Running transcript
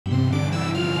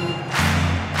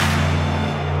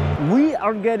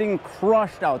are getting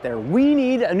crushed out there. We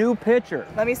need a new pitcher.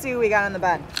 Let me see who we got on the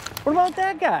bench. What about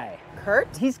that guy?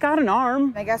 Kurt? He's got an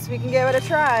arm. I guess we can give it a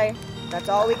try. That's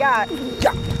all we got.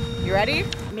 Yeah. You ready?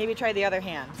 Maybe try the other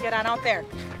hand. Get on out there.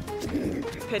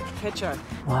 Pitcher.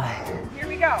 What? Here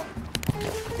we go.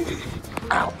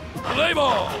 Ow. Play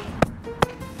ball.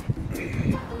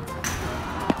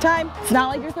 Time. It's not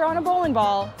like you're throwing a bowling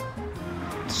ball.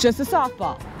 It's just a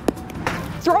softball.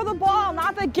 Throw the ball,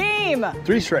 not the game.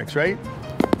 3 strikes, right?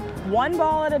 One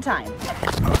ball at a time.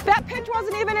 That pitch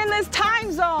wasn't even in this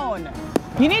time zone.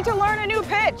 You need to learn a new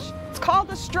pitch. It's called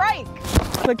a strike.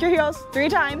 Click your heels 3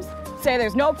 times. Say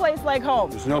there's no place like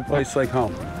home. There's no place like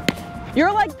home.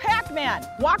 You're like Pac-Man.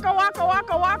 Waka, waka,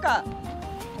 waka, waka.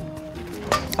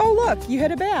 Oh, look, you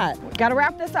hit a bat. Gotta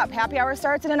wrap this up. Happy hour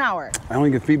starts in an hour. I only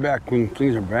get feedback when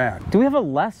things are bad. Do we have a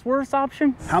less worse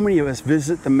option? How many of us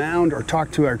visit the mound or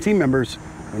talk to our team members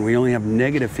when we only have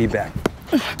negative feedback?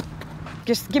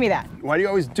 Just give me that. Why do you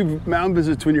always do mound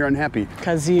visits when you're unhappy?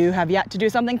 Because you have yet to do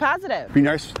something positive. It'd be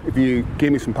nice if you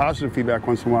gave me some positive feedback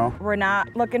once in a while. We're not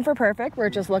looking for perfect.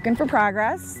 We're just looking for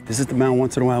progress. Visit the mound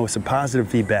once in a while with some positive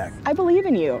feedback. I believe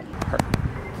in you.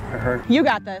 You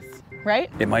got this, right?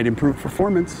 It might improve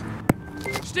performance.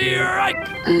 Strike.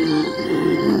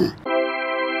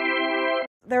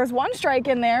 There's 1 strike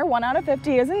in there. 1 out of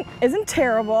 50 isn't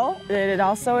terrible. It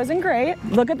also isn't great.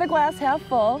 Look at the glass half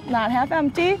full, not half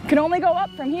empty. Can only go up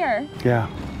from here. Yeah,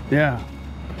 yeah,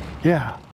 yeah.